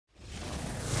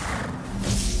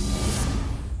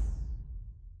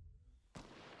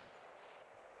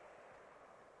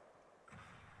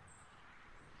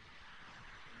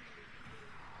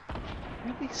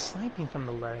he sniping from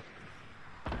the left?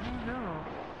 I don't know.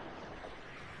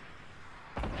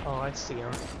 Oh, I see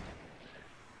him.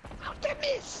 How'd that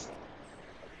miss?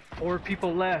 4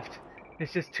 people left.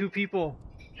 It's just 2 people.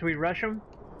 Should we rush them?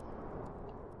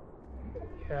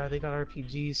 Yeah, they got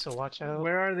RPGs, so watch out.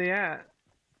 Where are they at?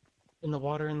 In the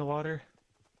water, in the water.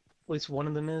 At least one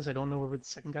of them is. I don't know where the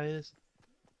second guy is.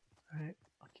 Alright,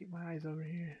 I'll keep my eyes over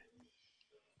here.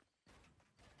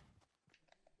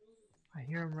 I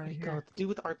hear him right here. The dude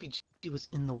with the RPG was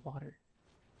in the water.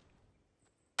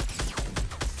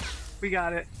 We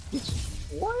got it.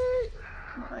 What?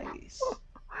 Nice.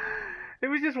 It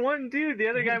was just one dude. The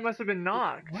other guy must have been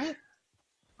knocked. What?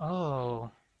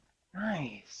 Oh,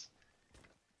 nice.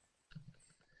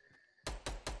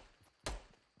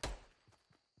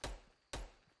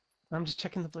 I'm just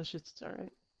checking the bushes. It's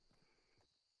alright.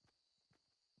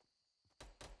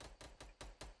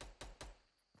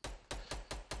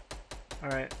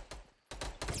 Alright.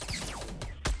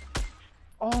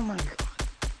 Oh my god.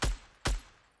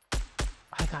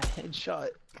 I got headshot.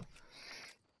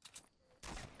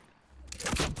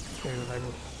 There, revive me.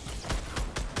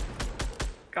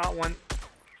 Got one.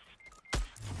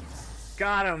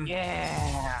 Got him.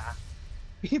 Yeah.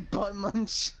 He butt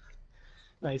munch.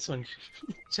 Nice one.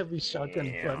 Chubby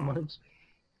shotgun butt munch.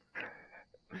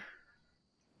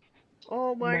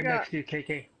 Oh my god. Next to you,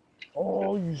 KK.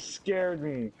 Oh, you scared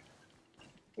me.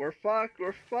 We're fucked.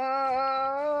 We're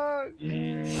fucked.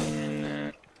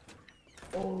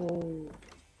 Oh.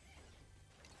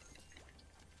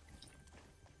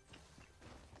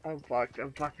 I'm fucked.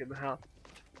 I'm fucked in the house.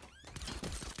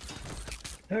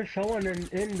 There's someone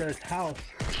in this house.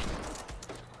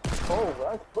 Oh,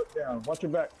 that's put down. Watch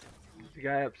your back. The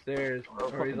guy upstairs,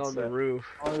 Oh, or he's on the fucking roof.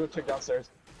 I want to go check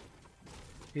downstairs.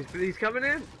 He's coming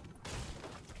in.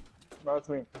 No, it's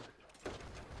me.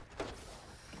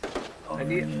 I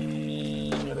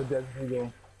need. Got a dead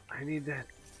eagle. I need that.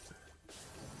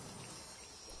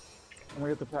 I'm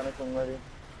gonna get the panic one ready.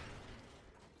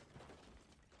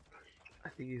 I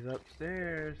think he's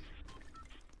upstairs.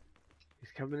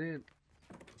 He's coming in.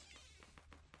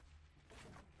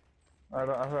 I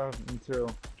have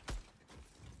material.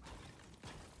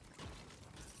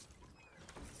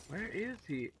 Where is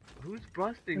he? Who's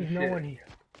busting There's shit? no one here.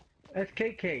 That's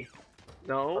KK.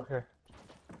 No? Okay.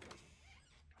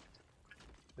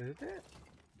 Is it?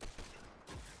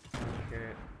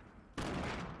 Okay.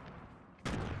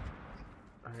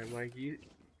 Alright, Mike,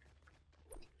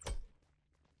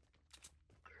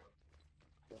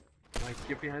 Mike,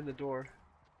 get behind the door.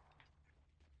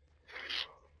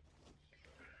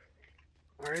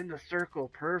 We're in the circle,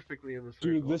 perfectly in the circle.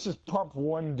 Dude, this is pump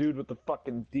one dude with the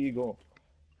fucking deagle.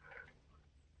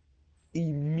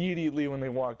 Immediately when they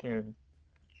walk in.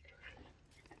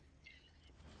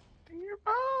 Your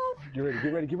balls! Get ready,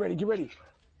 get ready, get ready, get ready.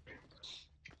 Here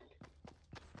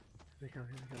they come,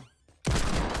 here they come.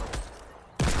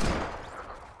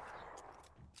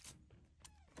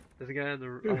 There's a guy on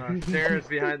the stairs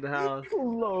behind the house.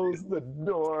 Close the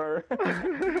door.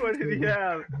 What did he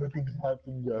have? Nothing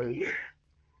happened, guys.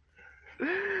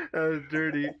 That was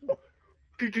dirty.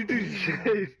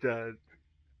 He's done.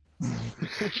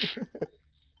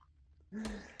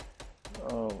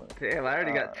 Oh my. Damn, I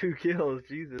already got 2 kills.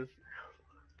 Jesus.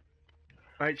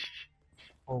 Alright, shh.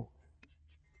 Oh.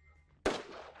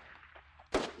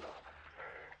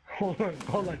 Hold on,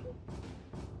 hold on.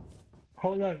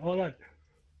 Hold on, hold on.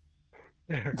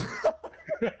 There.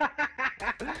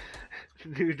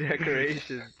 New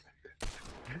decorations.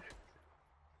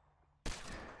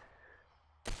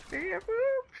 Hey, oops,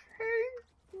 hey,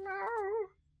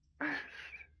 no.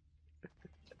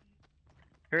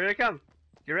 Here they come.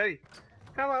 You ready?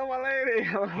 Hello, my lady.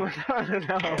 Hello, my darling.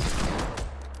 No.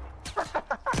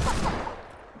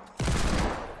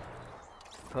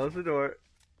 Close the door.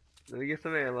 Let me get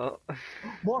some ammo.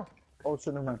 More. Oh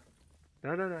shit, never mind.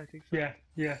 No, no, no, I think so. Yeah,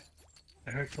 yeah.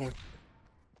 I heard someone.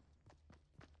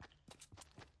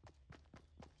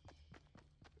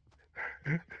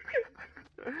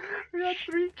 We got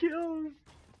 3 kills.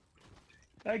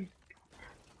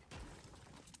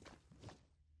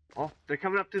 Oh, they're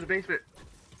coming up to the basement.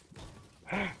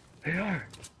 They are.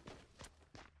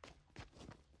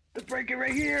 They're breaking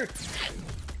right here.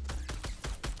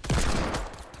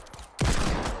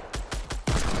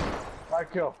 My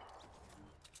kill.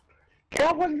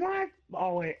 That was mine.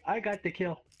 Oh wait, I got the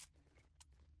kill.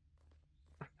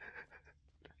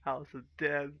 House of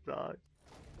dead, dog.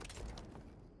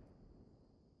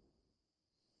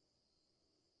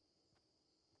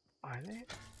 Are they?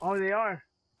 Oh, they are.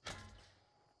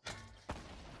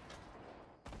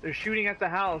 They're shooting at the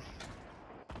house.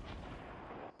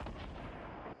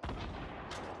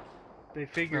 They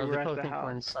figure No, we're they at probably the think we're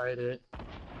house. inside it.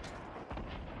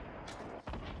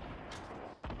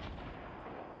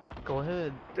 Go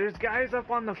ahead. There's guys up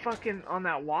on the fucking on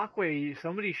that walkway.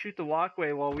 Somebody shoot the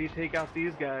walkway while we take out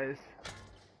these guys.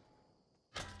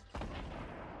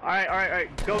 All right, all right, all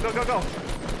right. Go, go, go, go.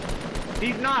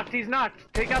 He's knocked. He's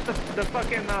knocked. Take out the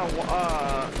fucking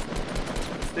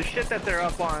the shit that they're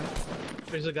up on.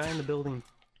 There's a guy in the building.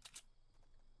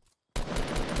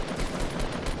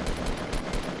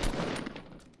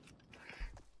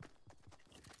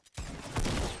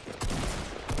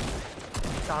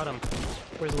 Got him.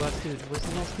 Where's the last dude? Where's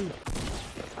the last dude?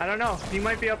 I don't know. He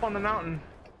might be up on the mountain.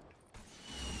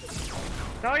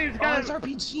 No, he's Oh, got it's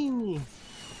RPG!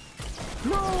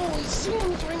 No, he's seen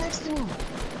him. He's right next to him.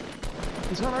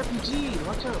 He's got an RPG.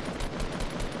 Watch out.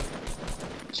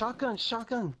 Shotgun,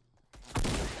 shotgun.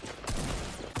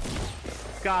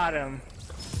 got him.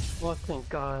 Oh, thank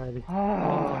God.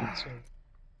 Oh, it's right.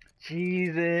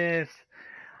 Jesus.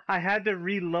 I had to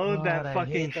reload that God, I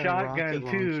fucking hate that shotgun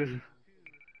rocket too. launcher.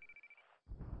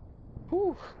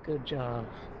 Whew, good job.